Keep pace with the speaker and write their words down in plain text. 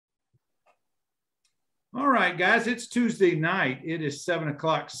All right, guys, it's Tuesday night. It is 7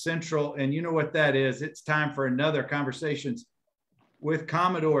 o'clock Central, and you know what that is. It's time for another Conversations with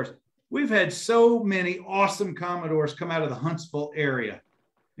Commodores. We've had so many awesome Commodores come out of the Huntsville area,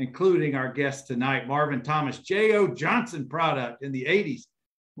 including our guest tonight, Marvin Thomas, J.O. Johnson product in the 80s.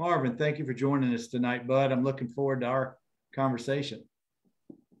 Marvin, thank you for joining us tonight, bud. I'm looking forward to our conversation.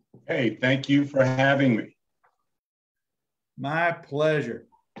 Hey, thank you for having me. My pleasure.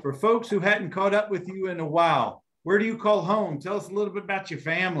 For folks who hadn't caught up with you in a while, where do you call home? Tell us a little bit about your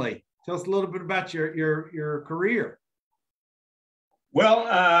family. Tell us a little bit about your career. Well,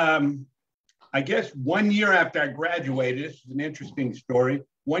 I guess 1 year after I graduated, this is an interesting story.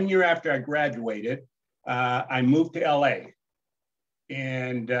 1 year after I graduated, I moved to LA.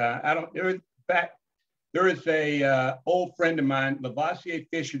 And there is a old friend of mine, Lavoisier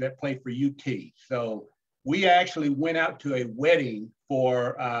Fisher, that played for UT. So we actually went out to a wedding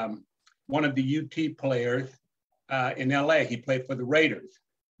for one of the UT players in LA. He played for the Raiders.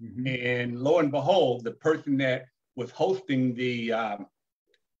 Mm-hmm. And lo and behold, the person that was hosting the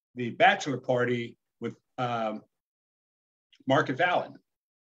bachelor party was Marcus Allen.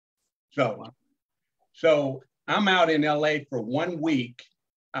 So I'm out in LA for 1 week,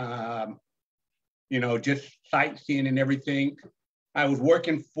 just sightseeing and everything. I was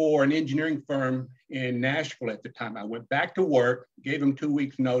working for an engineering firm in Nashville at the time. I went back to work, gave them 2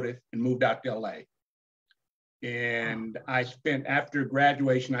 weeks notice, and moved out to LA. And after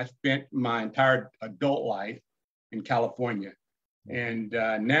graduation, I spent my entire adult life in California. And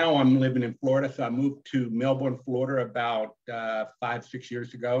now I'm living in Florida. So I moved to Melbourne, Florida about 5-6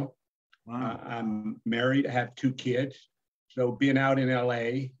 years ago. Wow. I'm married, I have 2 kids. So being out in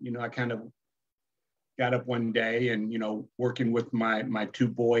LA, I kind of got up one day and, working with my 2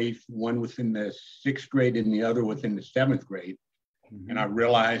 boys, one was in the 6th grade and the other was in the 7th grade. Mm-hmm. And I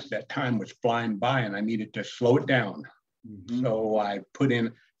realized that time was flying by and I needed to slow it down. Mm-hmm. So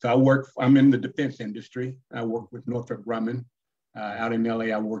I'm in the defense industry. I work with Northrop Grumman. Out in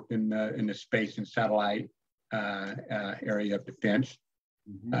LA, I worked in the space and satellite area of defense.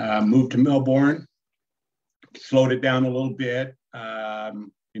 Mm-hmm. Moved to Melbourne, slowed it down a little bit.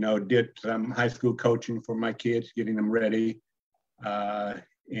 Did some high school coaching for my kids, getting them ready. So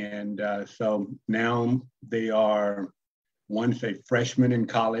now they are, one's a freshman in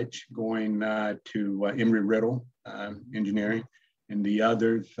college going to Embry-Riddle engineering, and the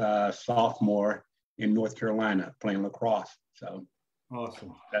other's sophomore in North Carolina playing lacrosse. So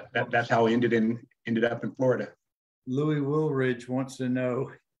awesome. That's how I ended up in Florida. Louis Woolridge wants to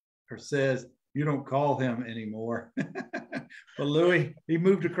know, or says, you don't call him anymore. But Louis, he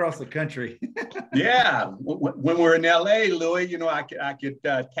moved across the country. Yeah, when we're in LA, Louis, I could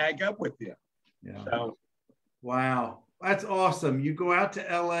tag up with you. Yeah. So. Wow, that's awesome. You go out to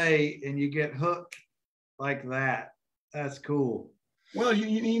LA and you get hooked like that. That's cool. Well,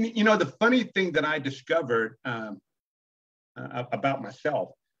 the funny thing that I discovered about myself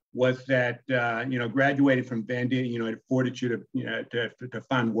was that, graduated from Vanderbilt, it afforded you to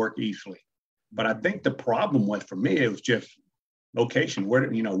find work easily. But I think the problem was, for me, it was just location. Where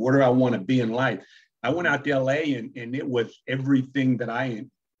do I want to be in life? I went out to LA and it was everything that I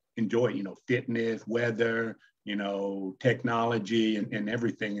enjoy, fitness, weather, technology and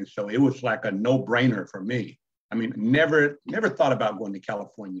everything. And so it was like a no-brainer for me. I mean, never thought about going to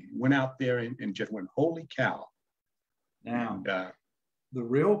California. Went out there and just went, holy cow. Now, the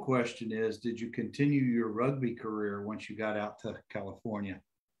real question is, did you continue your rugby career once you got out to California?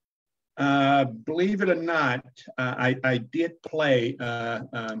 Believe it or not, I did play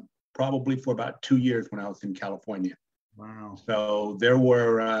probably for about 2 years when I was in California. Wow. So there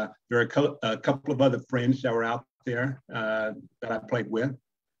were a couple of other friends that were out there that I played with,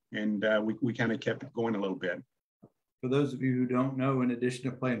 and we kind of kept it going a little bit. For those of you who don't know, in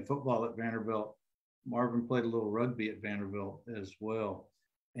addition to playing football at Vanderbilt, Marvin played a little rugby at Vanderbilt as well.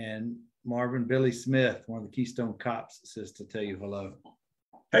 And Marvin, Billy Smith, one of the Keystone Cops, says to tell you hello.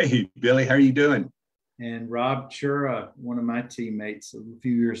 Hey, Billy, how are you doing? And Rob Chura, one of my teammates, a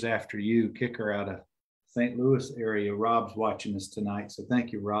few years after you, kicker out of St. Louis area. Rob's watching us tonight. So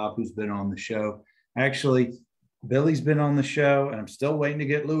thank you, Rob, who's been on the show. Actually, Billy's been on the show, and I'm still waiting to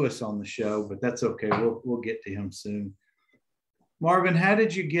get Lewis on the show, but that's okay. We'll get to him soon. Marvin, how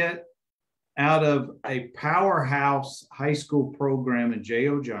did you get out of a powerhouse high school program in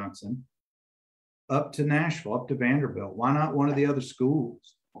J.O. Johnson up to Nashville, up to Vanderbilt? Why not one of the other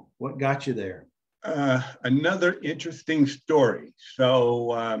schools? What got you there? Another interesting story.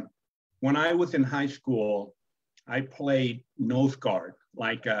 So when I was in high school, I played nose guard,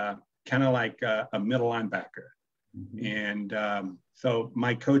 kind of like a middle linebacker. And so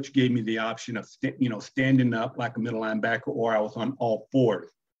my coach gave me the option of, standing up like a middle linebacker, or I was on all fours,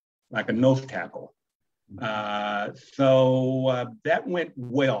 like a nose tackle. So that went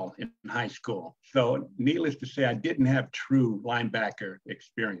well in high school. So needless to say, I didn't have true linebacker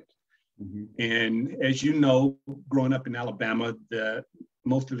experience. And as you know, growing up in Alabama,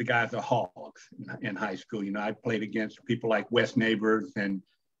 most of the guys are hogs in high school. I played against people like Wes Neighbors and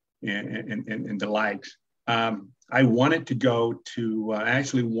the likes. I wanted to go to, I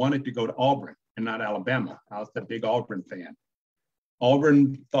actually wanted to go to Auburn and not Alabama. I was a big Auburn fan.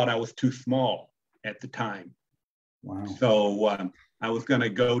 Auburn thought I was too small at the time. Wow. So I was going to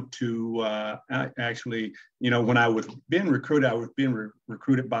go to, actually, when I was being recruited, I was being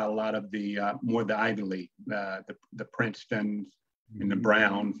recruited by a lot of the more the Ivy League, the Princetons and the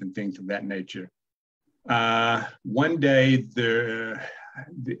Browns and things of that nature. One day there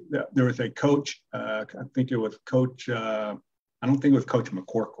was a coach, I think it was Coach, I don't think it was Coach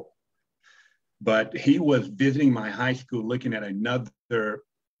McCorkle, but he was visiting my high school looking at another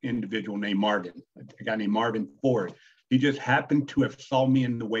individual named Marvin, a guy named Marvin Ford. He just happened to have saw me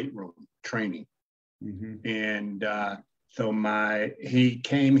in the weight room training. And so he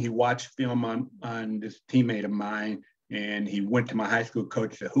came, he watched film on this teammate of mine, and he went to my high school coach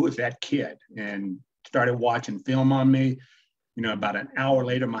and said, "Who is that kid?" And started watching film on me. About an hour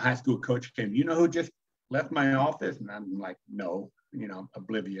later, my high school coach came, "You know who just left my office?" And I'm like, "No,"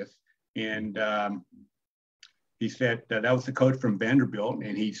 oblivious. And he said that was the coach from Vanderbilt,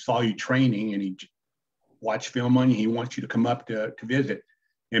 and he saw you training, and he watched film on you. He wants you to come up to visit.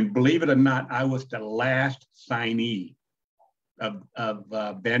 And believe it or not, I was the last signee of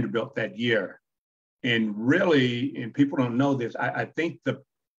Vanderbilt that year. And really, and people don't know this, I think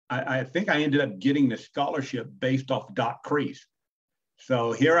I ended up getting the scholarship based off Doc Crease.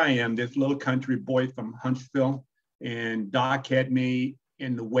 So here I am, this little country boy from Huntsville, and Doc had me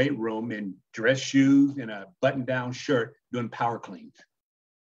in the weight room in dress shoes and a button-down shirt doing power cleans.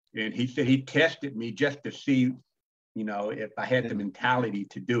 And he said he tested me just to see, if I had the mentality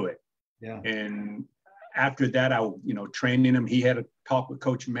to do it. Yeah. And after that, I, training him, he had a talk with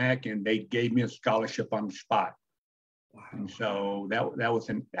Coach Mack, and they gave me a scholarship on the spot. Wow. And so that was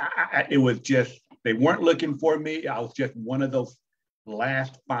it was just, they weren't looking for me. I was just one of those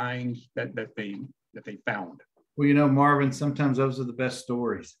last finds that they found. Well, Marvin, sometimes those are the best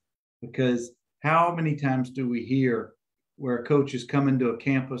stories, because how many times do we hear where a coach is coming to a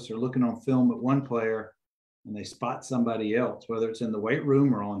campus or looking on film at one player and they spot somebody else, whether it's in the weight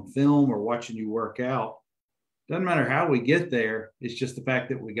room or on film or watching you work out. Doesn't matter how we get there. It's just the fact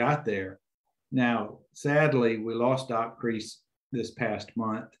that we got there. Now, sadly, we lost Doc Crease this past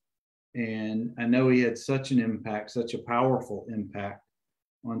month. And I know he had such an impact, such a powerful impact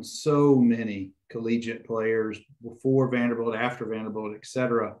on so many collegiate players before Vanderbilt, after Vanderbilt, et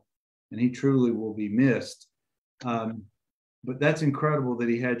cetera. And he truly will be missed. But that's incredible that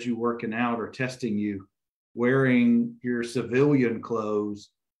he had you working out or testing you, wearing your civilian clothes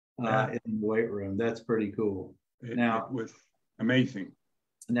in the weight room. That's pretty cool. It was amazing.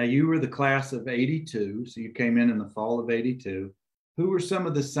 Now, you were the class of 82, so you came in the fall of 82. Who were some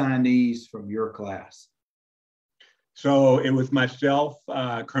of the signees from your class? So it was myself,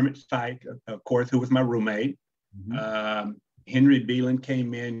 Kermit Syke, of course, who was my roommate. Henry Beelan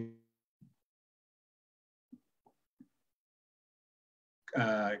came in.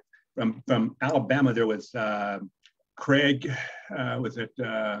 From Alabama, there was Craig,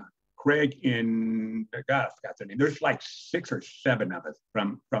 Craig in, God, I forgot their name. There's like 6 or 7 of us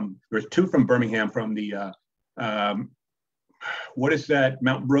there's 2 from Birmingham, from the, what is that,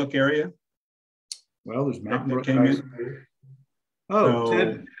 Mount Brook area? Well, there's Mountain Brook. Oh, so,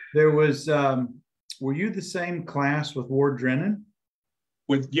 Ted, there was, were you the same class with Ward Drennan?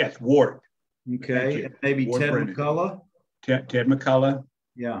 Yes, Ward. Okay, maybe Ward Ted Brennan. McCullough? Ted McCullough.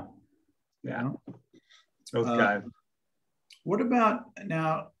 Yeah. Those guys. What about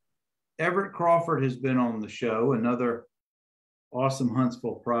now? Everett Crawford has been on the show, another awesome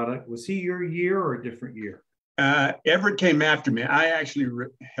Huntsville product. Was he your year or a different year? Everett came after me. I actually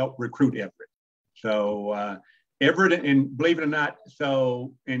helped recruit Everett. So Everett, and believe it or not,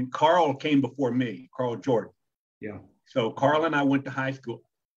 and Carl came before me, Carl Jordan. Yeah. So Carl and I went to high school.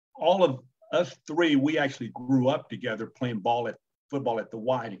 All of us 3, we actually grew up together playing football at the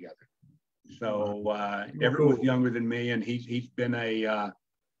Y together. So Everett was younger than me, and he's been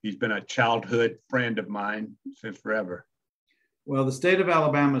a childhood friend of mine since forever. Well, the state of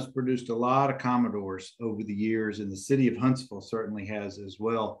Alabama has produced a lot of Commodores over the years, and the city of Huntsville certainly has as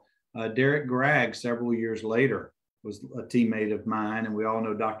well. Derek Gregg, several years later, was a teammate of mine, and we all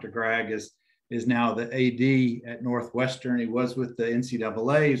know Dr. Gregg is is now the AD at Northwestern. He was with the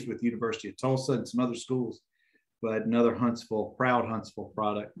NCAA, he's with University of Tulsa and some other schools, but another Huntsville, proud Huntsville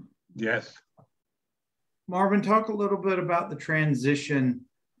product. Yes. Marvin, talk a little bit about the transition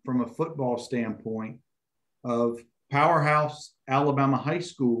from a football standpoint of powerhouse Alabama high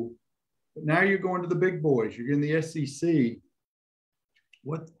school, but now you're going to the big boys, you're in the SEC.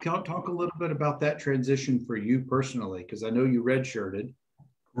 Talk a little bit about that transition for you personally, because I know you redshirted.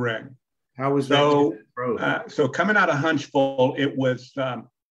 Correct. How was that? So coming out of Huntsville, it was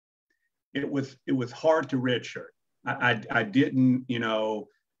hard to redshirt. I didn't,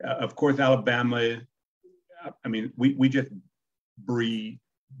 of course, Alabama. I mean, we just bleed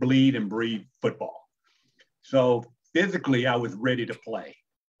and breathe football. So physically, I was ready to play.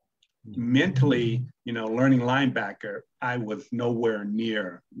 Mentally, learning linebacker, I was nowhere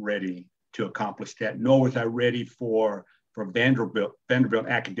near ready to accomplish that, nor was I ready for Vanderbilt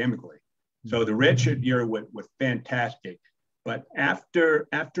academically. So the redshirt year was fantastic. But after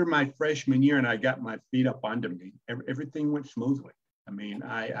my freshman year and I got my feet up under me, everything went smoothly. I mean,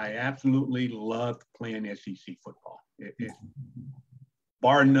 I absolutely loved playing SEC football. It,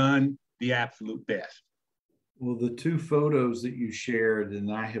 bar none, the absolute best. Well, the two photos that you shared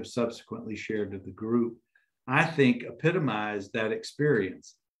and I have subsequently shared to the group, I think epitomized that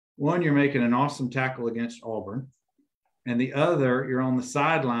experience. One, you're making an awesome tackle against Auburn. And the other, you're on the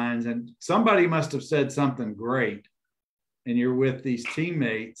sidelines and somebody must have said something great. And you're with these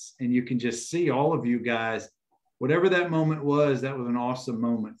teammates and you can just see all of you guys, whatever that moment was, that was an awesome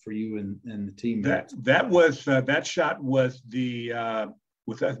moment for you and the teammates. That shot was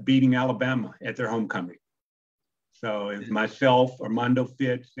with us beating Alabama at their homecoming. So it was myself, Armando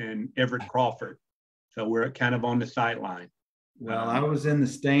Fitz, and Everett Crawford. So we're kind of on the sideline. Well, I was in the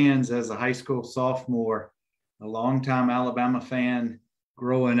stands as a high school sophomore, a longtime Alabama fan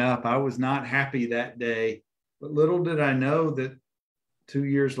growing up. I was not happy that day, but little did I know that 2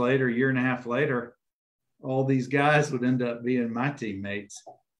 years later, year and a half later, all these guys would end up being my teammates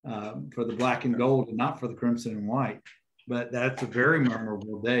for the black and gold and not for the crimson and white. But that's a very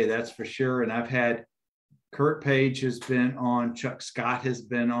memorable day, that's for sure. And I've had Kurt Page has been on, Chuck Scott has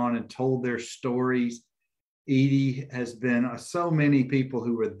been on and told their stories. Edie has been, so many people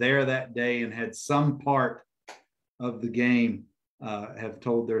who were there that day and had some part of the game have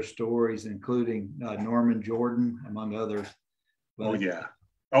told their stories, including Norman Jordan, among others. But,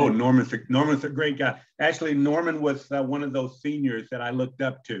 Norman's a great guy. Actually, Norman was one of those seniors that I looked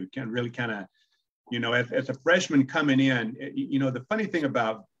up to, as a freshman coming in. The funny thing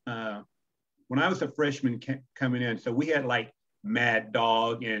about when I was a freshman coming in, so we had like Mad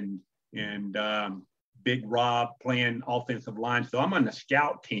Dog and Big Rob playing offensive line. So I'm on the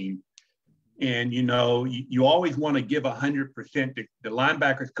scout team. And, you always want to give 100%. The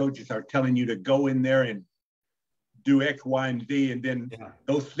linebackers coaches are telling you to go in there and do X, Y, and Z. And then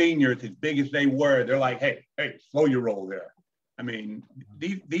those seniors, as big as they were, they're like, hey, slow your roll there. I mean,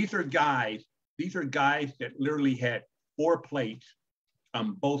 these are guys that literally had 4 plates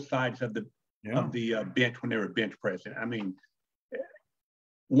on both sides of the bench when they were bench pressing. I mean,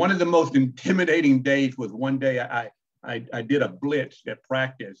 one of the most intimidating days was one day I did a blitz at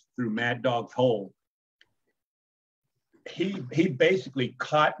practice through Mad Dog's hole. He basically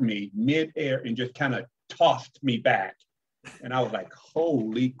caught me midair and just kind of tossed me back. And I was like,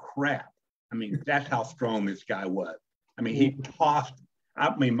 holy crap. I mean, that's how strong this guy was. I mean,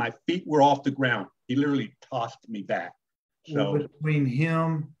 my feet were off the ground. He literally tossed me back. So between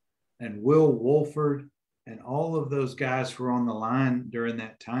him and Will Wolford and all of those guys who were on the line during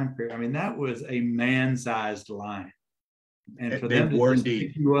that time period, I mean, that was a man-sized line. And for them to just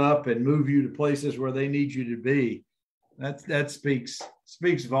pick you up and move you to places where they need you to be, that speaks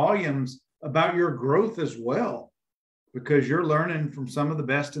volumes about your growth as well, because you're learning from some of the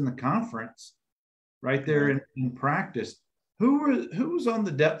best in the conference right there in practice. Who was on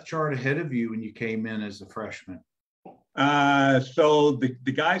the depth chart ahead of you when you came in as a freshman? So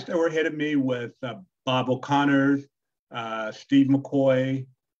the guys that were ahead of me was Bob O'Connor, Steve McCoy,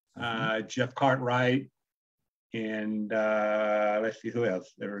 Jeff Cartwright, and let's see who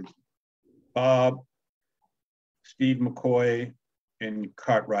else. There was Bob, Steve McCoy, and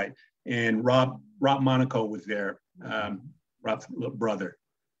Cartwright, and Rob Monaco was there, Rob's little brother.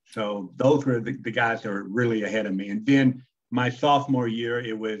 So those were the guys that were really ahead of me. And then my sophomore year,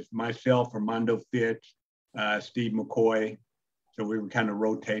 it was myself, Armando Fitz, Steve McCoy. So we were kind of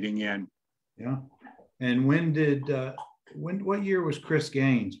rotating in. Yeah. And what year was Chris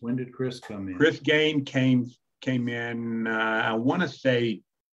Gaines? When did Chris come in? Chris Gaines came in, I want to say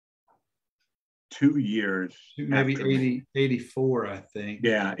 2 years. Maybe 84, I think.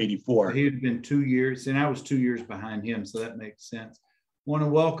 Yeah, 84. So he had been 2 years, and I was 2 years behind him, so that makes sense. Want to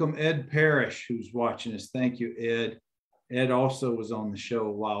welcome Ed Parrish, who's watching us. Thank you, Ed. Ed also was on the show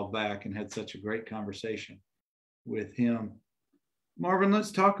a while back and had such a great conversation with him. Marvin,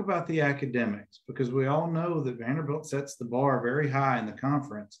 let's talk about the academics, because we all know that Vanderbilt sets the bar very high in the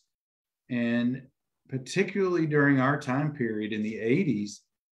conference. And particularly during our time period in the 80s,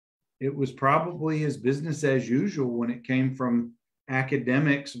 it was probably as business as usual when it came from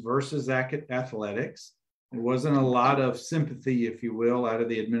academics versus athletics. There wasn't a lot of sympathy, if you will, out of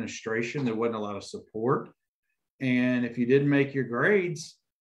the administration. There wasn't a lot of support. And if you didn't make your grades,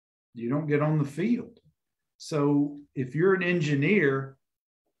 you don't get on the field. So if you're an engineer,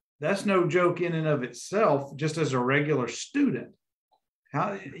 that's no joke in and of itself, just as a regular student.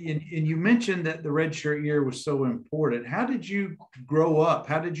 And you mentioned that the redshirt year was so important. How did you grow up?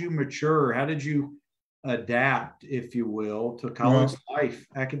 How did you mature? How did you adapt, if you will, to college life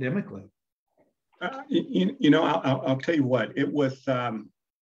academically? I'll tell you what, it was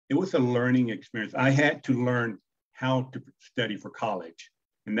a learning experience. I had to learn how to study for college,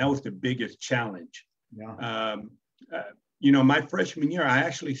 and that was the biggest challenge. Yeah. My freshman year, I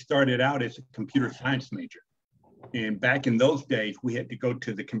actually started out as a computer science major. And back in those days, we had to go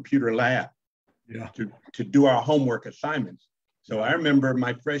to the computer lab to do our homework assignments. So I remember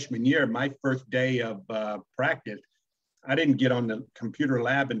my freshman year, my first day of practice, I didn't get on the computer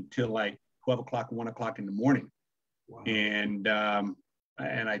lab until like 12 o'clock, 1 o'clock in the morning. Wow. And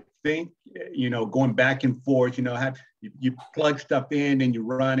I think, going back and forth, you plug stuff in and you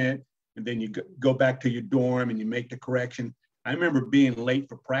run it, and then you go back to your dorm and you make the correction. I remember being late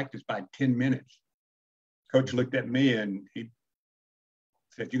for practice by 10 minutes. Coach looked at me and he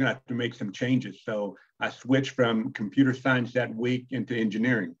said, "You're gonna have to make some changes." So I switched from computer science that week into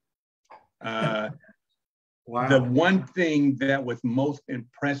engineering. Wow. The one thing that was most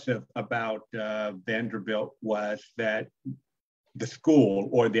impressive about Vanderbilt was that the school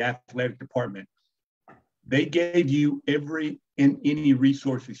or the athletic department, they gave you every and any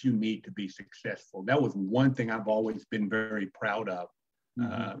resources you need to be successful. That was one thing I've always been very proud of,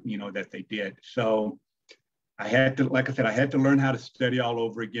 that they did. So I had to, like I said, I had to learn how to study all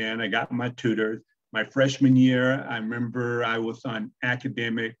over again. I got my tutors. My freshman year, I remember I was on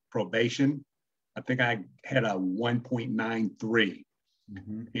academic probation. I think I had a 1.93.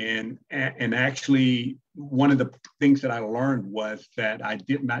 And actually, one of the things that I learned was that I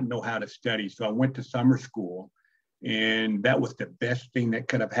did not know how to study. So I went to summer school, and that was the best thing that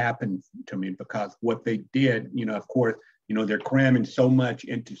could have happened to me, because what they did, of course, they're cramming so much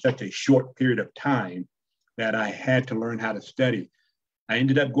into such a short period of time that I had to learn how to study. I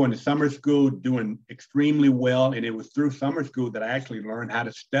ended up going to summer school, doing extremely well. And it was through summer school that I actually learned how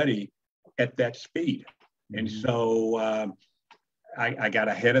to study at that speed. And so I got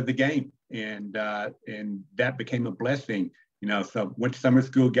ahead of the game, and that became a blessing. So went to summer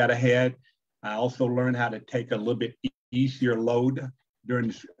school, got ahead. I also learned how to take a little bit easier load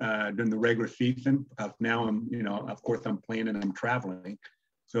during the regular season, because now I'm, of course I'm playing and I'm traveling.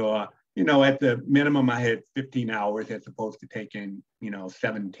 So, at the minimum I had 15 hours as opposed to taking,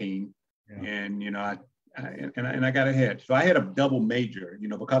 17. Yeah. And, I got ahead. So I had a double major,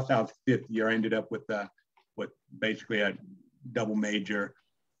 because I was fifth year, I ended up with basically a double major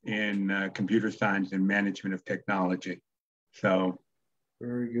in computer science and management of technology. So.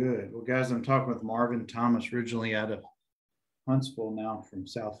 Very good. Well, guys, I'm talking with Marvin Thomas, originally out of Huntsville, now from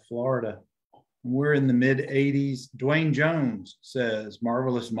South Florida. We're in the mid 80s. Dwayne Jones says,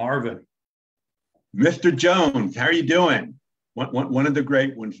 "Marvelous Marvin." Mr. Jones, how are you doing? One of the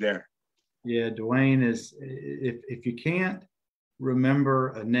great ones there. Yeah, Dwayne is, if you can't remember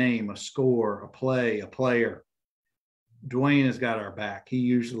a name, a score, a play, a player, Dwayne has got our back. He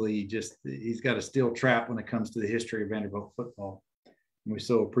usually he's got a steel trap when it comes to the history of Vanderbilt football. And we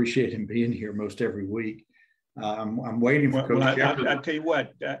so appreciate him being here most every week. I'm waiting for Coach Shepard. I'll tell you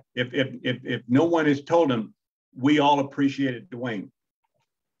what, if no one has told him, we all appreciated Dwayne.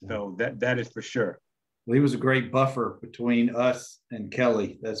 So that is for sure. Well, he was a great buffer between us and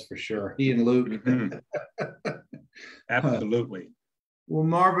Kelly, that's for sure. He and Luke. Absolutely. Well,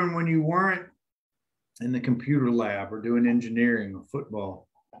 Marvin, when you weren't in the computer lab or doing engineering or football,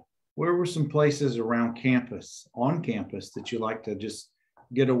 where were some places around campus, on campus, that you like to just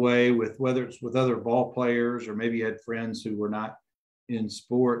get away with, whether it's with other ball players or maybe you had friends who were not in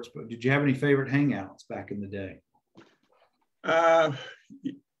sports, but did you have any favorite hangouts back in the day?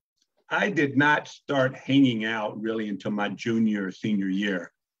 I did not start hanging out really until my junior or senior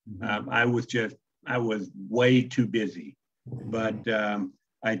year. I was way too busy. But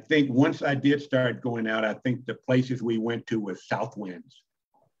I think once I did start going out, I think the places we went to was Southwinds.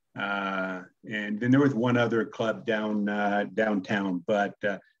 And then there was one other club downtown, but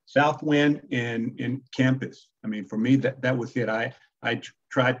Southwind and Campus. I mean, for me, that was it. I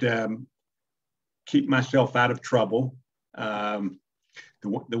tried to keep myself out of trouble. The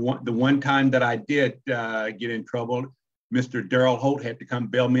one time that I did get in trouble, Mr. Darrell Holt had to come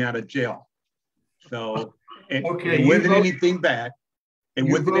bail me out of jail. So it wasn't anything bad. It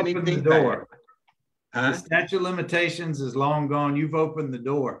wasn't anything bad. Huh? The statute of limitations is long gone. You've opened the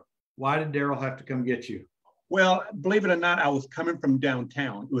door. Why did Darrell have to come get you? Well, believe it or not, I was coming from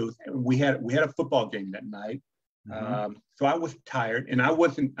downtown. We had a football game that night. So I was tired, and I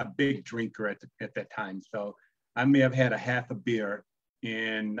wasn't a big drinker at that time. So I may have had a half a beer,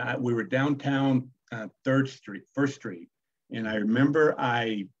 and we were downtown 1st Street. And I remember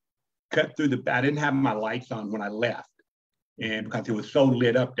I cut through I didn't have my lights on when I left, and because it was so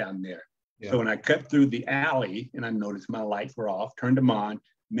lit up down there. Yeah. So when I cut through the alley and I noticed my lights were off, turned them on,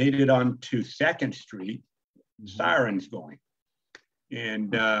 made it onto 2nd Street, sirens going.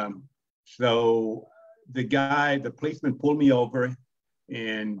 And so the policeman pulled me over,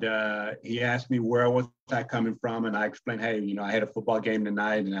 and he asked me where was I coming from. And I explained, hey, you know, I had a football game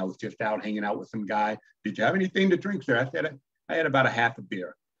tonight and I was just out hanging out with some guy. Did you have anything to drink, sir? I said, I had about a half a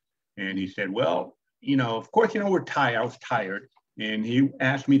beer. And he said, well, you know, of course, you know, we're tired. I was tired. And he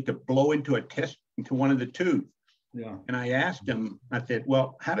asked me to blow into one of the tubes. Yeah. And I asked him, I said,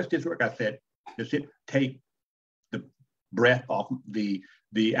 well, how does this work? I said, does it take the breath off the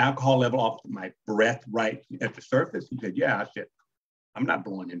alcohol level off my breath right at the surface? He said, yeah. I said, I'm not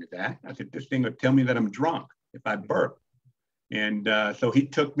blowing into that. I said, this thing will tell me that I'm drunk if I burp. And so he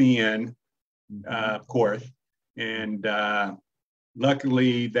took me in, of course. And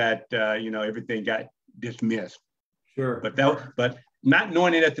luckily that, you know, everything got dismissed. Sure. But not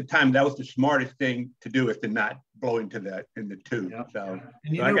knowing it at the time, that was the smartest thing to do, is to not blow in the tube. Yep. So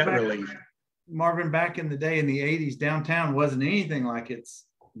I got released. Marvin, back in the day in the 80s, downtown wasn't anything like it's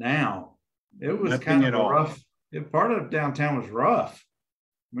now. It was nothing kind of a rough. Part of downtown was rough.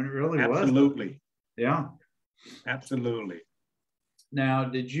 I mean, it really was. Absolutely. Yeah. Absolutely. Now,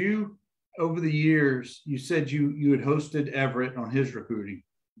 did you, over the years, you said you had hosted Everett on his recruiting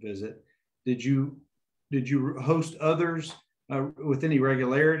visit. Did you host others with any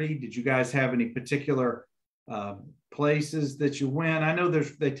regularity? Did you guys have any particular places that you went? I know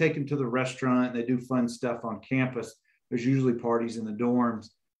they take them to the restaurant. They do fun stuff on campus. There's usually parties in the dorms.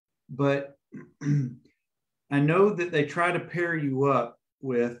 But I know that they try to pair you up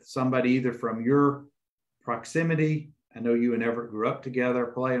with somebody either from your proximity. I know you and Everett grew up together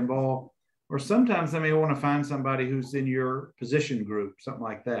playing ball. Or sometimes they may want to find somebody who's in your position group, something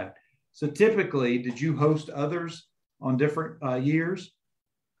like that. So typically, did you host others on different years?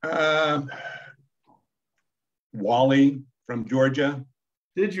 Wally from Georgia.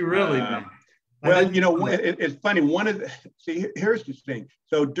 Did you really? Well, you know, it's funny. Here's the thing.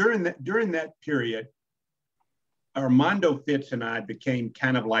 So during that period, Armando Fitz and I became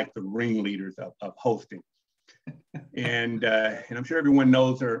kind of like the ringleaders of hosting. And I'm sure everyone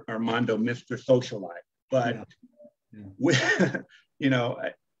knows Armando, Mr. Socialite. But we, you know,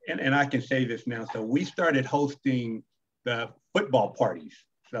 and I can say this now. So we started hosting the football parties.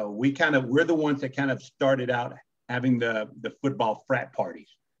 So we're the ones that kind of started out having the football frat parties.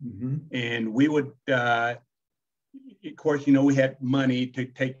 Mm-hmm. And we would, of course, you know, we had money to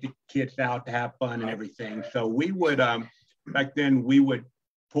take the kids out to have fun and everything. So we would, back then we would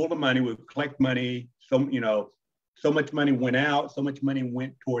pull the money, we would collect money. So, you know, so much money went out, so much money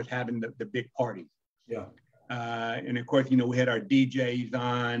went towards having the big parties. Yeah. And of course, you know, we had our DJs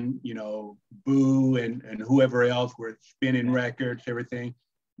on, you know, Boo and whoever else were spinning records, everything.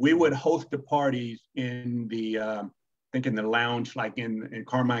 We would host the parties in the, I think in the lounge, like in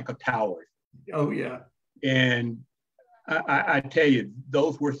Carmichael Towers. Oh, yeah. And I tell you,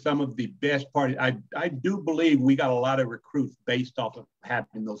 those were some of the best parties. I do believe we got a lot of recruits based off of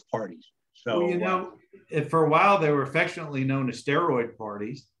having those parties. So, well, you know, for a while, they were affectionately known as steroid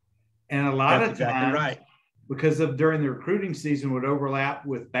parties. And a lot of times, exactly right, because of during the recruiting season would overlap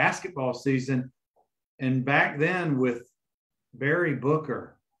with basketball season. And back then with Barry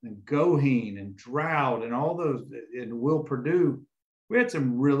Booker and Goheen and Drought and all those, and Will Purdue, we had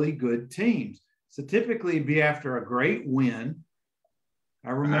some really good teams. So typically it'd be after a great win.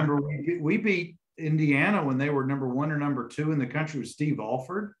 I remember we beat Indiana when they were number 1 or number 2 in the country with Steve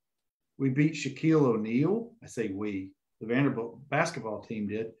Alford. We beat Shaquille O'Neal. I say we, the Vanderbilt basketball team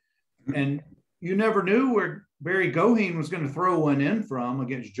did. And you never knew where Barry Goheen was going to throw one in from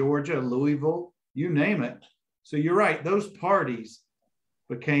against Georgia, Louisville, you name it. So you're right, those parties.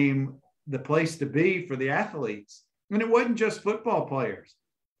 became the place to be for the athletes. And it wasn't just football players.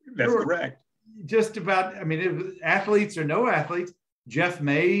 That's correct. Just about, I mean, it was athletes or no athletes. Jeff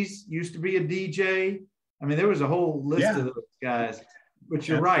Mays used to be a DJ. I mean, there was a whole list of those guys. But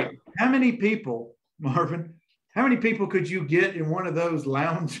you're right. How many people, Marvin, how many people could you get in one of those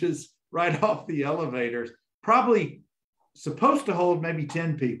lounges right off the elevators? Probably supposed to hold maybe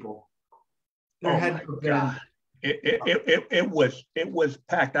 10 people. There had to have been. It was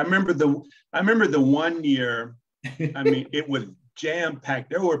packed. I remember the one year. I mean, it was jam packed.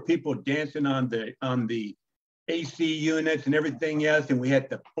 There were people dancing on the AC units and everything else, and we had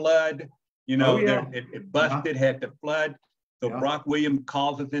the flood. You know, it busted, had the flood. So Brock Williams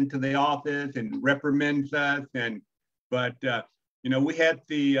calls us into the office and reprimands us, but you know, we had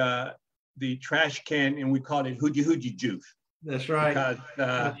the trash can and we called it hoogie hoogie juice. That's right.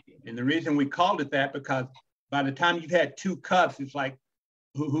 Because and the reason we called it that, because by the time you've had 2 cups, it's like,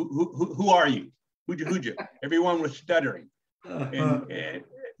 who are you? Hooja. Everyone was stuttering. And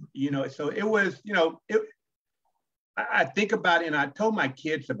you know, so it was, you know, I think about it, and I told my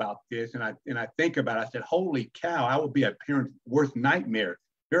kids about this, and I think about it, I said, holy cow, I would be a parent's worst nightmare.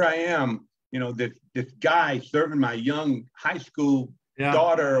 Here I am, you know, this guy serving my young high school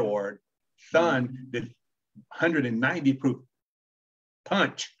daughter or son this 190 proof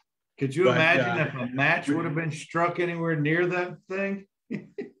punch. Could you imagine if a match would have been struck anywhere near that thing?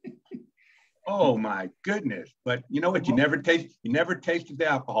 Oh my goodness! But you know what? You never tasted the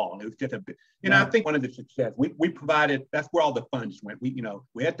alcohol. It was just a bit. You know, I think one of the success we provided. That's where all the funds went. We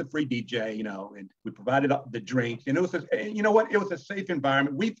had the free DJ. You know, and we provided the drinks. And it was you know what? It was a safe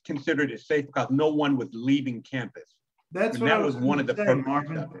environment. We considered it safe because no one was leaving campus. That's what that was one of the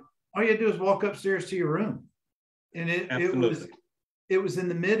purposes of it. All you had to do is walk upstairs to your room, and it was in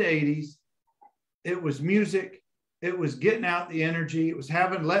the mid '80s. It was music. It was getting out the energy. It was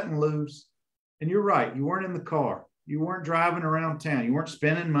letting loose. And you're right. You weren't in the car. You weren't driving around town. You weren't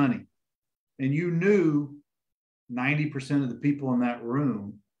spending money. And you knew 90% of the people in that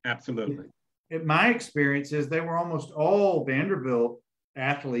room. Absolutely. My experience is they were almost all Vanderbilt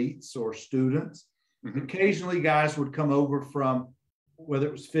athletes or students. Mm-hmm. Occasionally guys would come over from whether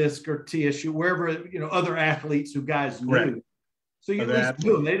it was Fisk or TSU, wherever, you know, other athletes who guys knew. Right. So you at least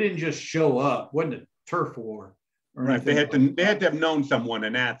knew them. They didn't just show up. It wasn't a turf war. Right. They had to have known someone,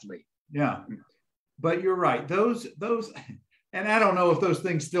 an athlete. Yeah. But you're right. Those, and I don't know if those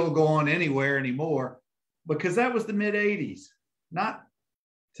things still go on anywhere anymore, because that was the mid '80s, not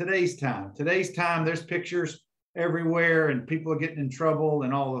today's time. Today's time, there's pictures everywhere and people are getting in trouble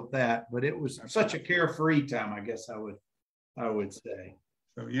and all of that. But it was such a carefree time, I guess I would say.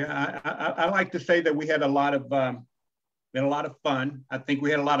 So yeah, I like to say that we had a lot of fun. I think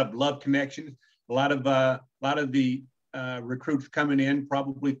we had a lot of love connections. A lot of the recruits coming in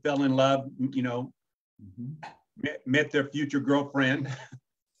probably fell in love, you know, met their future girlfriend.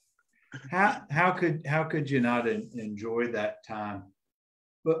 How could you not enjoy that time?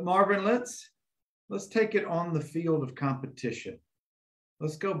 But Marvin, let's take it on the field of competition.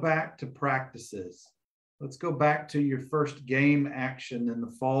 Let's go back to practices. Let's go back to your first game action in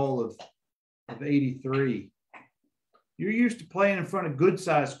the fall of '83. You're used to playing in front of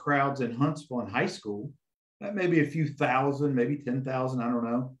good-sized crowds in Huntsville in high school. That may be a few thousand, maybe 10,000, I don't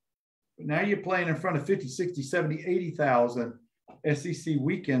know. But now you're playing in front of 50, 60, 70, 80,000 SEC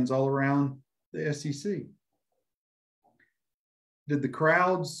weekends all around the SEC. Did the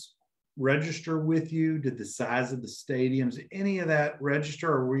crowds register with you? Did the size of the stadiums, any of that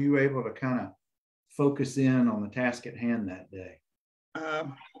register, or were you able to kind of focus in on the task at hand that day?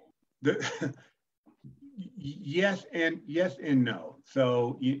 Yes and no.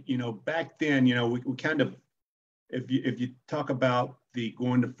 So you know, back then, you know, we kind of, if you talk about the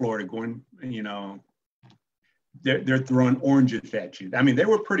going to Florida, you know, they're throwing oranges at you. I mean, they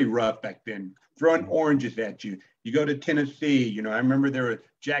were pretty rough back then, throwing oranges at you. You go to Tennessee, you know, I remember there were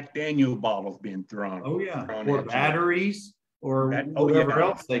Jack Daniel bottles being thrown. Oh yeah, or batteries, or whatever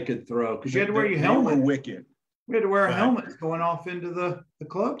else they could throw, because you had to wear your helmet. They were wicked. We had to wear helmets going off into the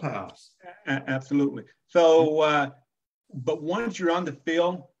clubhouse. Absolutely. So, but once you're on the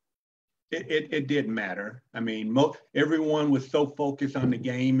field, it didn't matter. I mean, everyone was so focused on the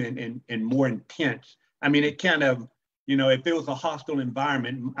game and more intense. I mean, it kind of, you know, if it was a hostile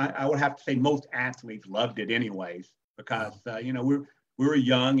environment, I would have to say most athletes loved it anyways, because, you know, we were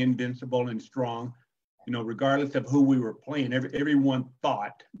young, invincible, and strong. You know, regardless of who we were playing, everyone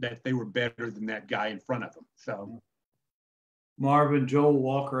thought that they were better than that guy in front of them. So, Marvin, Joel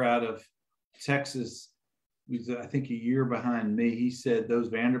Walker out of Texas, was I think a year behind me. He said those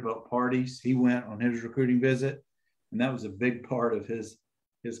Vanderbilt parties, he went on his recruiting visit, and that was a big part of his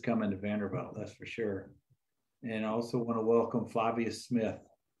his coming to Vanderbilt, that's for sure. And I also want to welcome Flavius Smith.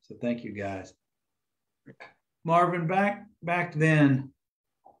 So thank you, guys. Marvin, back then,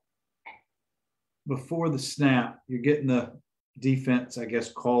 before the snap, you're getting the defense, I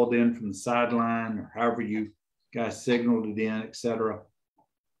guess, called in from the sideline or however you guys signaled it in, et cetera.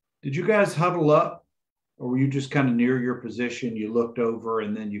 Did you guys huddle up, or were you just kind of near your position? You looked over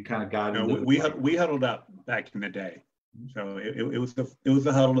and then you kind of got into it? We huddled up back in the day. So it was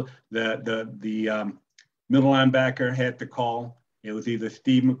the huddle. The middle linebacker had the call. It was either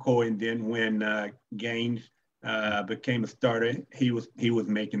Steve McCoy, and then when Gaines became a starter, he was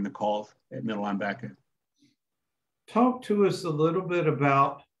making the calls at middle linebacker. Talk to us a little bit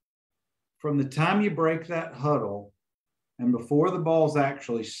about, from the time you break that huddle and before the ball's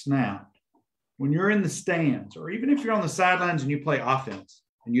actually snapped, when you're in the stands, or even if you're on the sidelines and you play offense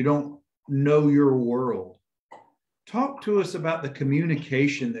and you don't know your world, talk to us about the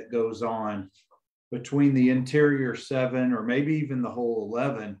communication that goes on between the interior 7 or maybe even the whole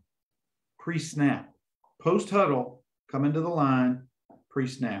 11 pre-snap. Post-huddle, come into the line,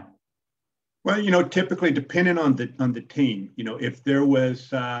 pre-snap. Well, typically depending on the team, if there was,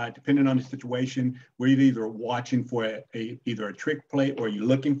 depending on the situation, we're either watching for either a trick play or you're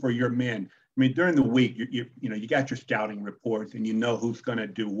looking for your men. I mean, during the week, you got your scouting reports and you know who's going to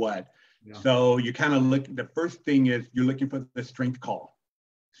do what. Yeah. So you kind of look. The first thing is you're looking for the strength call,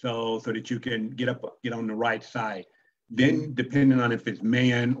 so that you can get on the right side. Then, depending on if it's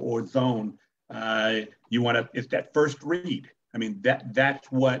man or zone, you want to. It's that first read. I mean,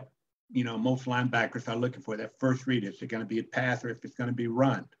 that's what most linebackers are looking for. That first read. Is it going to be a pass, or if it's going to be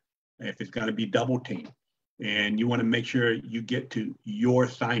run, if it's going to be double team, and you want to make sure you get to your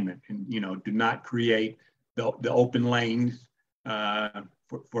assignment, and do not create the open lanes.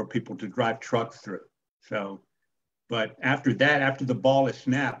 For people to drive trucks through. So, but after that, after the ball is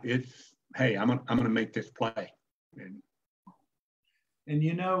snapped, it's, hey, I'm gonna make this play. And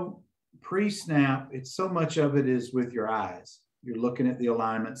pre-snap, it's so much of it is with your eyes. You're looking at the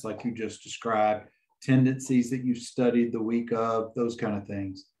alignments like you just described, tendencies that you studied the week of, those kind of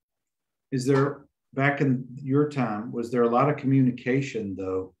things. Is there, back in your time, was there a lot of communication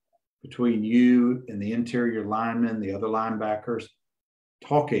though between you and the interior linemen, the other linebackers?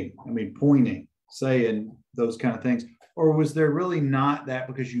 Talking, pointing, saying those kind of things? Or was there really not that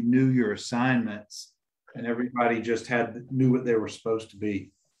because you knew your assignments and everybody just knew what they were supposed to be?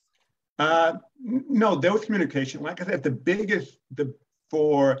 No, there was communication. Like I said,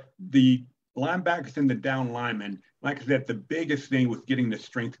 for the linebackers and the down linemen, like I said, the biggest thing was getting the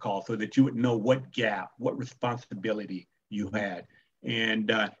strength call so that you would know what gap, what responsibility you had.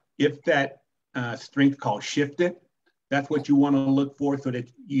 And if that strength call shifted, that's what you want to look for, so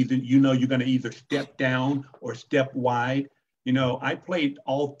that you're going to either step down or step wide. I played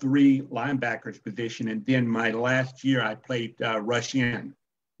all 3 linebackers position, and then my last year I played rush in.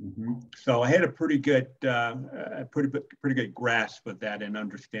 Mm-hmm. So I had a pretty good grasp of that and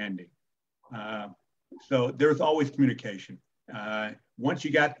understanding. So there's always communication. Once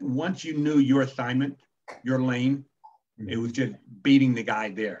you knew your assignment, your lane, mm-hmm. It was just beating the guy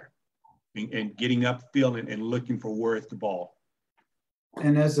there. And getting upfield and looking for where's the ball.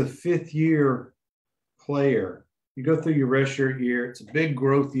 And as a 5th year player, you go through your redshirt year. It's a big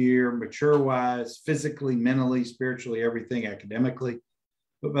growth year, mature-wise, physically, mentally, spiritually, everything, academically.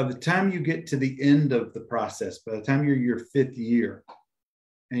 But by the time you get to the end of the process, by the time you're your 5th year,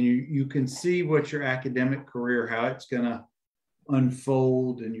 and you can see what your academic career, how it's going to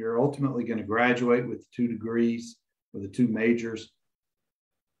unfold, and you're ultimately going to graduate with 2 degrees, with the 2 majors.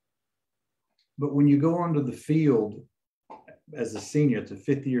 But when you go onto the field as a senior, it's a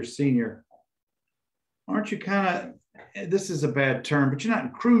 5th year senior, aren't you kind of, this is a bad term, but you're not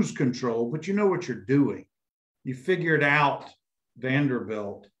in cruise control, but you know what you're doing. You figured out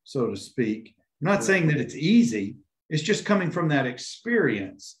Vanderbilt, so to speak. I'm not saying that it's easy. It's just coming from that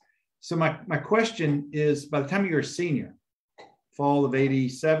experience. So my question is, by the time you're a senior, fall of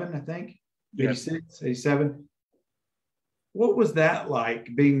 87, I think, yes. 86, 87, what was that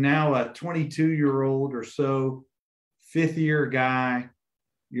like, being now a 22-year-old or so, 5th year guy?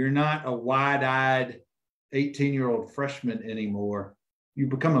 You're not a wide-eyed 18-year-old freshman anymore. You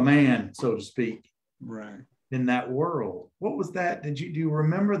become a man, so to speak, right, in that world. What was that? Do you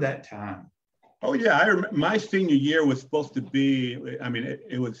remember that time? Oh yeah, I remember. My senior year was supposed to be,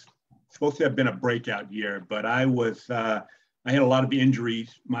 it was supposed to have been a breakout year, but I had a lot of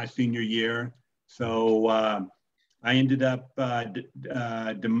injuries my senior year. So I ended up,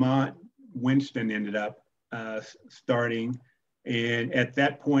 DeMont Winston ended up starting, And at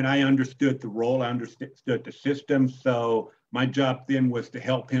that point, I understood the role, I understood the system. So my job then was to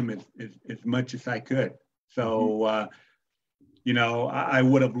help him as much as I could. So, you know, I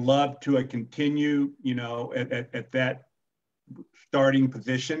would have loved to have continued, you know, at that starting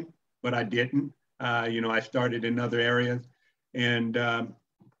position, but I didn't. You know, I started in other areas, and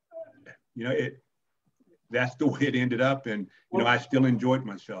you know, that's the way it ended up. And you know, I still enjoyed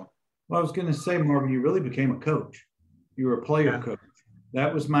myself. Well, I was going to say, Marvin, you really became a coach. You were a player coach.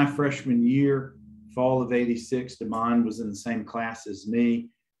 That was my freshman year, fall of '86. Damon was in the same class as me,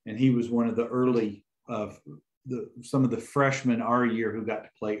 and he was one of the early some of the freshmen our year who got to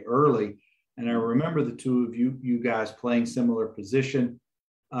play early. And I remember the two of you guys playing similar position.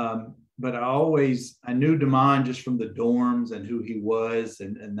 But I knew Damon just from the dorms and who he was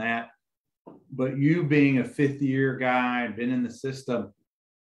and that. But you being a fifth year guy and been in the system,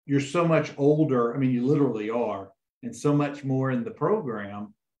 you're so much older. I mean, you literally are, and so much more in the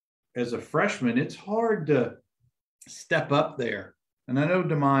program. As a freshman, it's hard to step up there. And I know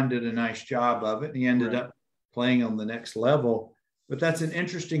Damon did a nice job of it. And he ended up playing on the next level. But that's an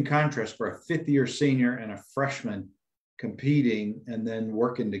interesting contrast for a fifth year senior and a freshman competing and then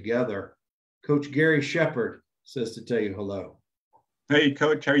working together. Coach Gary Shepard says to tell you hello. Hey,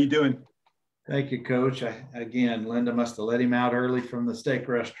 Coach, how are you doing? Thank you, Coach. Again, Linda must have let him out early from the steak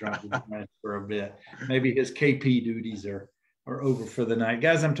restaurant for a bit. Maybe his KP duties are over for the night.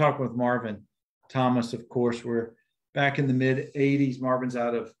 Guys, I'm talking with Marvin Thomas, of course. We're back in the mid-'80s. Marvin's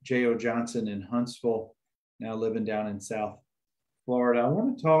out of J.O. Johnson in Huntsville, now living down in South Florida. I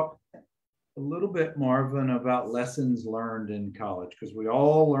want to talk a little bit, Marvin, about lessons learned in college, because we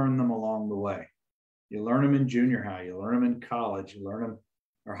all learn them along the way. You learn them in junior high, you learn them in college, you learn them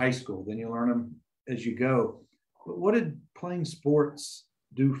or high school, then you learn them as you go. But what did playing sports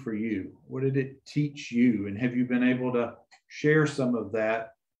do for you? What did it teach you? And have you been able to share some of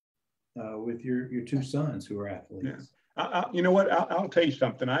that with your two sons who are athletes? Yeah. You know what? I'll tell you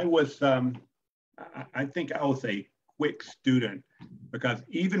something. I think I was a quick student, because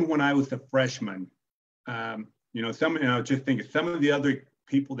even when I was a freshman, you know, just think of some of the other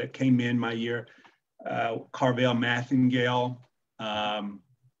people that came in my year, Carvel Massengale,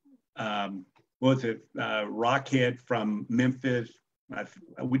 Rockhead from Memphis.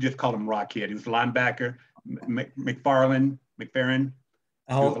 We just called him Rockhead. He was a linebacker. McFarren.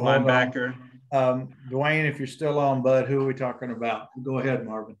 He was a linebacker. Dwayne, if you're still on, bud, who are we talking about? Go ahead,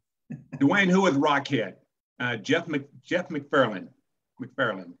 Marvin. Dwayne, who was Rockhead? Jeff McFarland,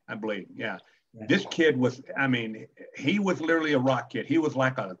 I believe. Yeah. This kid was, I mean, he was literally a rock kid. He was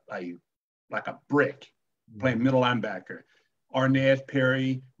like a brick playing middle linebacker. Arnaz,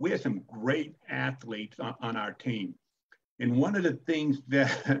 Perry, we had some great athletes on our team. And one of the things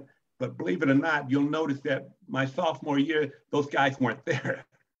that, but believe it or not, you'll notice that my sophomore year, those guys weren't there.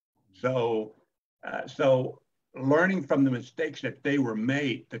 So learning from the mistakes that they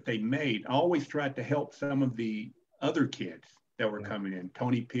made, I always tried to help some of the other kids that were coming in,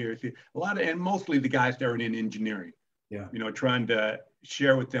 Tony Pierce, and mostly the guys that were in engineering. Yeah. You know, trying to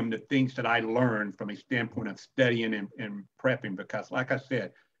share with them the things that I learned from a standpoint of studying and prepping, because like I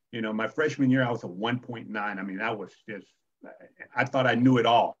said, you know, my freshman year, I was a 1.9. I mean, I thought I knew it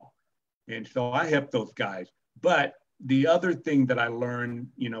all. And so I helped those guys. But the other thing that I learned,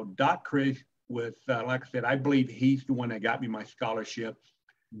 you know, Doc Chris was, like I said, I believe he's the one that got me my scholarship.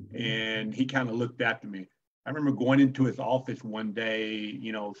 Mm-hmm. And he kind of looked after me. I remember going into his office one day,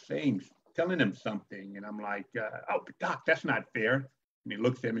 you know, telling him something. And I'm like, oh, Doc, that's not fair. And he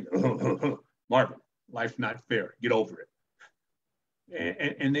looks at me, Marvin, life's not fair. Get over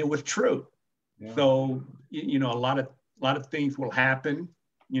it. And it was true. Yeah. So, you know, a lot of things will happen,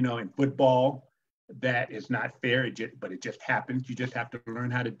 you know, in football that is not fair, but it just happens. You just have to learn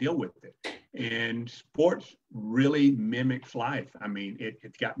how to deal with it. And sports really mimics life. I mean,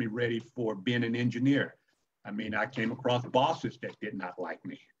 it got me ready for being an engineer. I mean, I came across bosses that did not like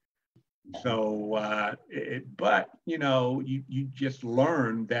me. So, but, you know, you just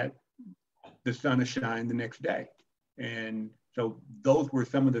learn that the sun will shine the next day. And so those were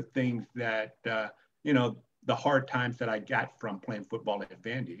some of the things that, you know, the hard times that I got from playing football at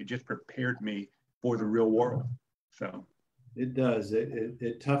Vandy. It just prepared me for the real world. So it does.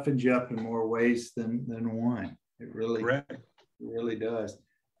 It toughens you up in more ways than one. It really does.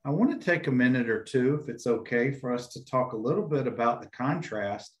 I want to take a minute or two, if it's okay, for us to talk a little bit about the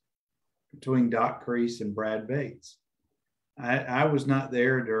contrast between Doc Crease and Brad Bates. I was not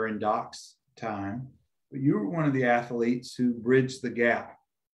there during Doc's time, but you were one of the athletes who bridged the gap.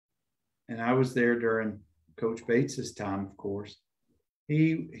 And I was there during Coach Bates's time, of course.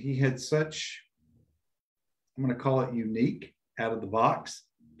 He had such, I'm going to call it unique out of the box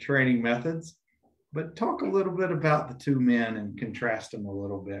training methods. But talk a little bit about the two men and contrast them a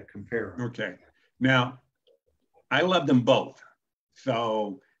little bit, compare them. Okay. Now, I love them both.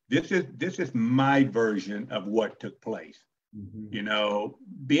 So this is my version of what took place. Mm-hmm. You know,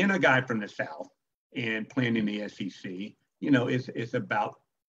 being a guy from the South and playing in the SEC, you know, it's about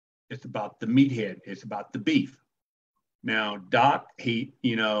the meathead. It's about the beef. Now, Doc,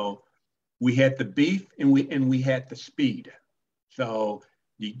 you know, we had the beef and we had the speed. So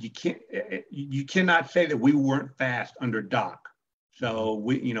you cannot say that we weren't fast under Doc. So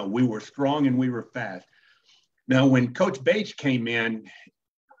we were strong and we were fast. Now, when Coach Bates came in,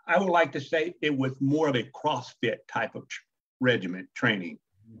 I would like to say it was more of a CrossFit type of regiment training.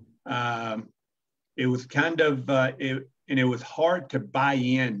 It was kind of, and it was hard to buy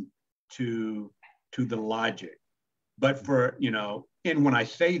in to the logic. But and when I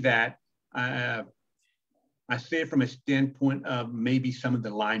say that, I say it from a standpoint of maybe some of the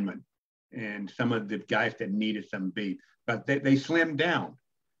linemen and some of the guys that needed some beef, but they slimmed down.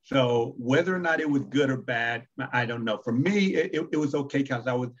 So whether or not it was good or bad, I don't know. For me, it was okay because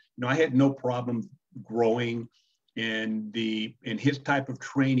I had no problem growing, and his type of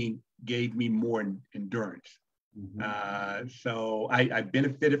training gave me more endurance. Mm-hmm. So I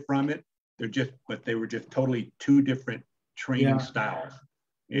benefited from it. They were just totally two different training styles.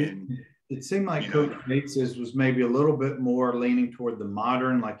 And it seemed like Coach Bates was maybe a little bit more leaning toward the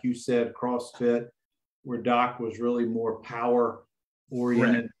modern, like you said, CrossFit, where Doc was really more power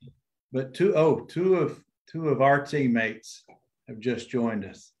oriented. Right. But two of our teammates have just joined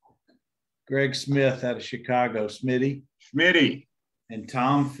us. Greg Smith out of Chicago, Smitty, and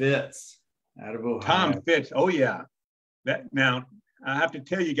Tom Fitz out of Ohio. Tom Fitz, oh yeah. Now I have to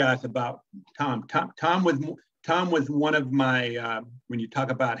tell you guys about Tom. Tom was one of my when you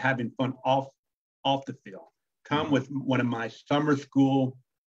talk about having fun off the field. Tom was one of my summer school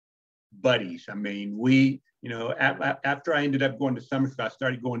buddies. I mean, after I ended up going to summer school, I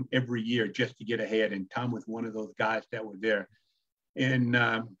started going every year just to get ahead. And Tom was one of those guys that were there. And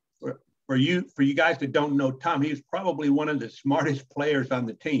for you guys that don't know Tom, he was probably one of the smartest players on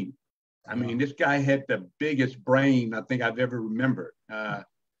the team. I mean, this guy had the biggest brain I think I've ever remembered.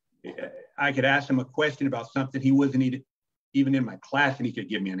 I could ask him a question about something he wasn't even in my class, and he could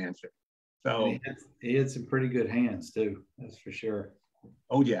give me an answer. So he had some pretty good hands too. That's for sure.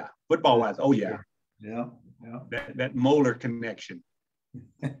 Oh yeah, football wise. Oh yeah. Yeah. That molar connection.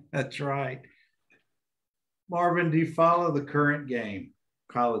 That's right. Marvin, do you follow the current game,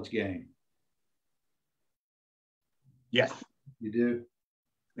 college game? Yes. You do?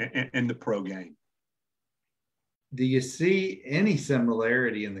 And the pro game. Do you see any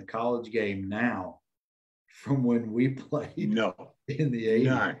similarity in the college game now from when we played in the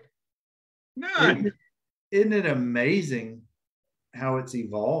 80s? None. Isn't it amazing how it's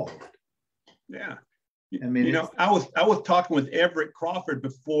evolved? Yeah. I mean, I was talking with Everett Crawford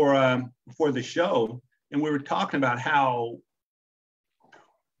before the show, and we were talking about how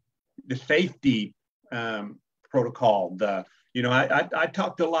the safety protocol, I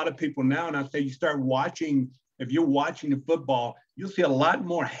talk to a lot of people now, and I say if you're watching the football, you'll see a lot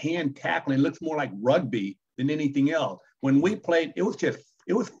more hand tackling. It looks more like rugby than anything else. When we played, it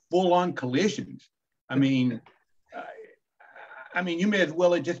was full on collisions. I mean, you may as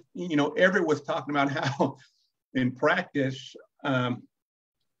well have just, Everett was talking about how in practice,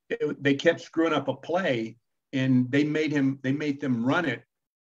 they kept screwing up a play, and they made them run it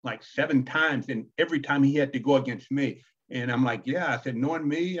like 7 times. And every time he had to go against me. And I'm like, yeah, I said, knowing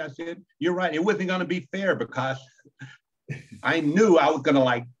me, I said, you're right. It wasn't going to be fair because I knew I was going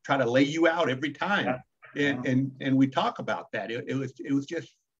to try to lay you out every time. Yeah. And we talk about that. It was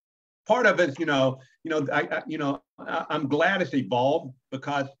just part of it, I'm glad it's evolved,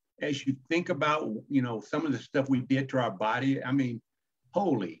 because as you think about, some of the stuff we did to our body, I mean,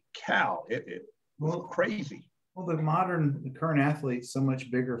 holy cow, it was crazy. Well, the current athlete's so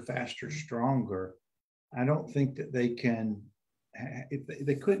much bigger, faster, stronger. I don't think that they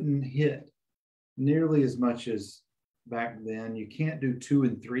couldn't hit nearly as much as back then. You can't do 2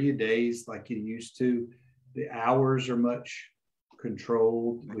 and 3 a days like you used to. The hours are much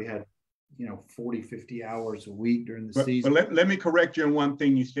controlled. We had, 40, 50 hours a week during the season. But let me correct you on one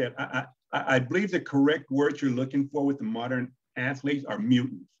thing you said. I believe the correct words you're looking for with the modern athletes are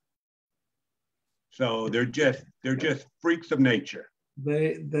mutants. So they're just freaks of nature.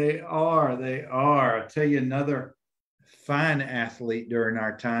 They are. I'll tell you another fine athlete during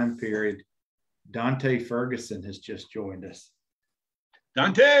our time period. Dante Ferguson has just joined us.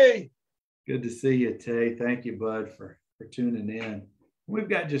 Dante! Good to see you, Tay. Thank you, bud, for tuning in. We've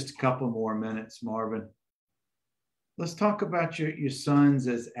got just a couple more minutes, Marvin. Let's talk about your sons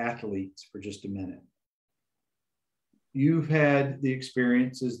as athletes for just a minute. You've had the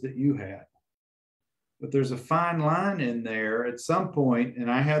experiences that you had, but there's a fine line in there at some point, and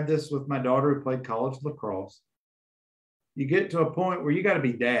I had this with my daughter who played college lacrosse. You get to a point where you got to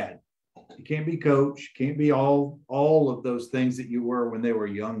be dad. You can't be coach, can't be all of those things that you were when they were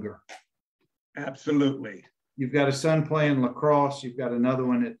younger. Absolutely. You've got a son playing lacrosse. You've got another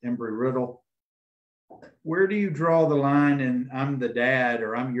one at Embry-Riddle. Where do you draw the line in I'm the dad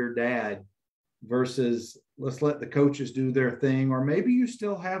or I'm your dad versus let's let the coaches do their thing? Or maybe you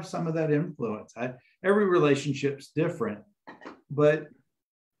still have some of that influence. Every relationship's different. But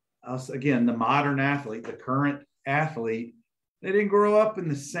again, the modern athlete, the current athlete, they didn't grow up in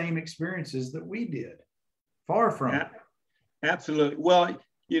the same experiences that we did. Far from it. Absolutely. Well,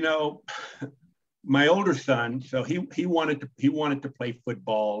 my older son, so he wanted to play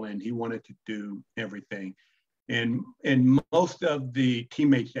football and he wanted to do everything. And most of the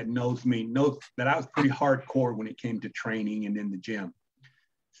teammates that knows me know that I was pretty hardcore when it came to training and in the gym.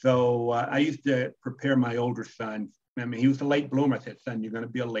 So I used to prepare my older son. I mean, he was a late bloomer. I said, son, you're going to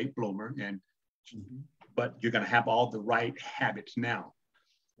be a late bloomer, but you're going to have all the right habits now.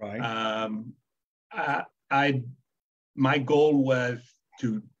 Right. My goal was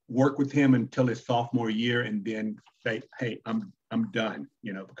to work with him until his sophomore year and then say, hey, I'm done,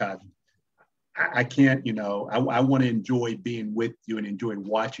 because I can't, I want to enjoy being with you and enjoy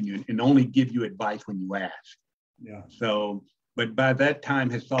watching you and only give you advice when you ask. Yeah. So, but by that time,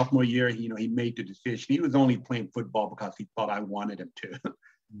 his sophomore year, he made the decision. He was only playing football because he thought I wanted him to.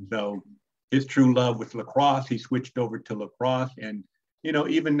 So his true love was lacrosse. He switched over to lacrosse. And,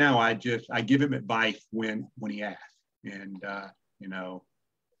 even now I give him advice when he asks. And,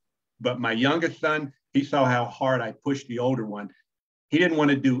 but my youngest son, he saw how hard I pushed the older one. He didn't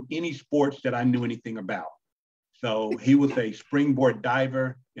want to do any sports that I knew anything about. So he was a springboard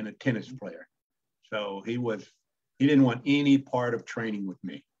diver and a tennis player. So he didn't want any part of training with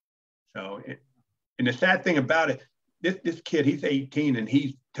me. So, and the sad thing about it, this kid, he's 18 and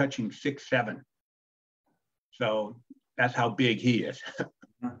he's touching 6'7". So that's how big he is.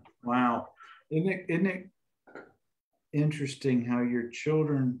 Wow. Isn't it interesting how your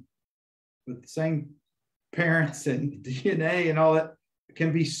children with the same parents and DNA and all that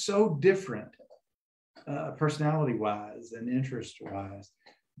can be so different personality wise and interest wise.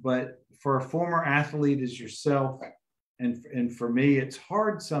 But for a former athlete as yourself, and for me, it's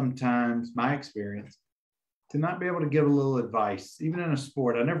hard sometimes, my experience, to not be able to give a little advice, even in a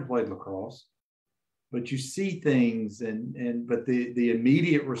sport. I never played lacrosse, but you see things but the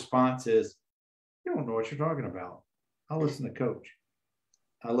immediate response is, you don't know what you're talking about. I'll listen to coach.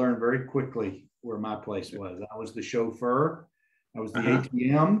 I learned very quickly where my place was. I was the chauffeur. I was the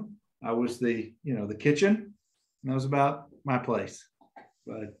ATM. I was the kitchen. And that was about my place.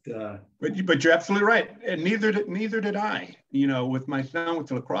 But you're absolutely right. And neither did I. With my son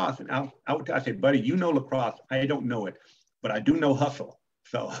with lacrosse, and I say, buddy, lacrosse. I don't know it, but I do know hustle.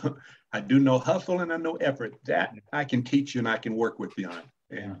 So I do know hustle and I know effort. That I can teach you and I can work with you on.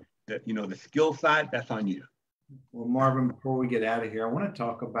 And that the skill side, that's on you. Well, Marvin, before we get out of here, I want to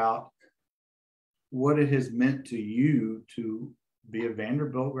talk about what it has meant to you to be a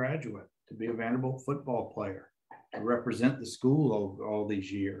Vanderbilt graduate, to be a Vanderbilt football player, to represent the school all these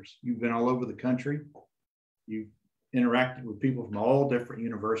years. You've been all over the country. You've interacted with people from all different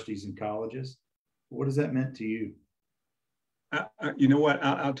universities and colleges. What has that meant to you? You know what?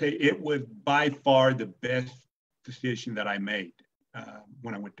 I'll tell you, it was by far the best decision that I made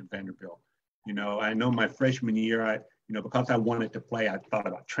when I went to Vanderbilt. I know my freshman year, because I wanted to play, I thought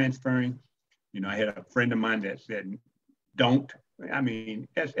about transferring. I had a friend of mine that said, don't. I mean,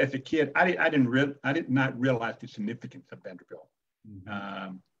 as a kid, I did not realize the significance of Vanderbilt.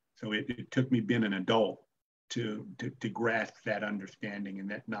 So it took me being an adult to grasp that understanding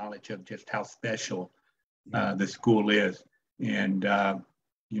and that knowledge of just how special the school is. And,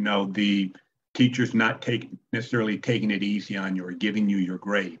 the teachers not necessarily taking it easy on you or giving you your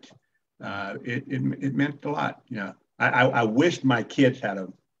grades. It meant a lot. I wished my kids had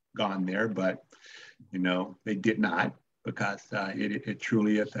gone there, but, they did not, because it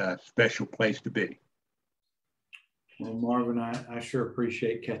truly is a special place to be. Well, Marvin, I sure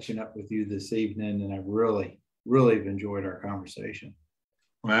appreciate catching up with you this evening, and I really, really have enjoyed our conversation.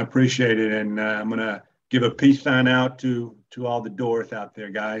 Well, I appreciate it, and I'm going to give a peace sign out to all the doors out there,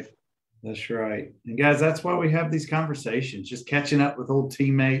 guys. That's right. And guys, that's why we have these conversations, just catching up with old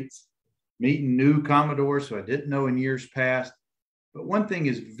teammates, meeting new Commodores who I didn't know in years past. But one thing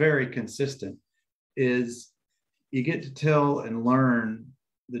is very consistent is you get to tell and learn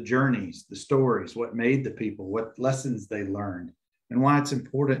the journeys, the stories, what made the people, what lessons they learned, and why it's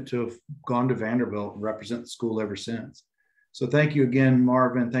important to have gone to Vanderbilt and represent the school ever since. So thank you again,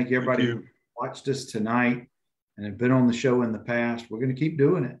 Marvin. Thank you, everybody who watched us tonight and have been on the show in the past. We're going to keep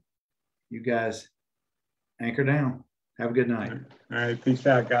doing it. You guys anchor down. Have a good night. All right. Peace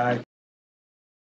out, guys.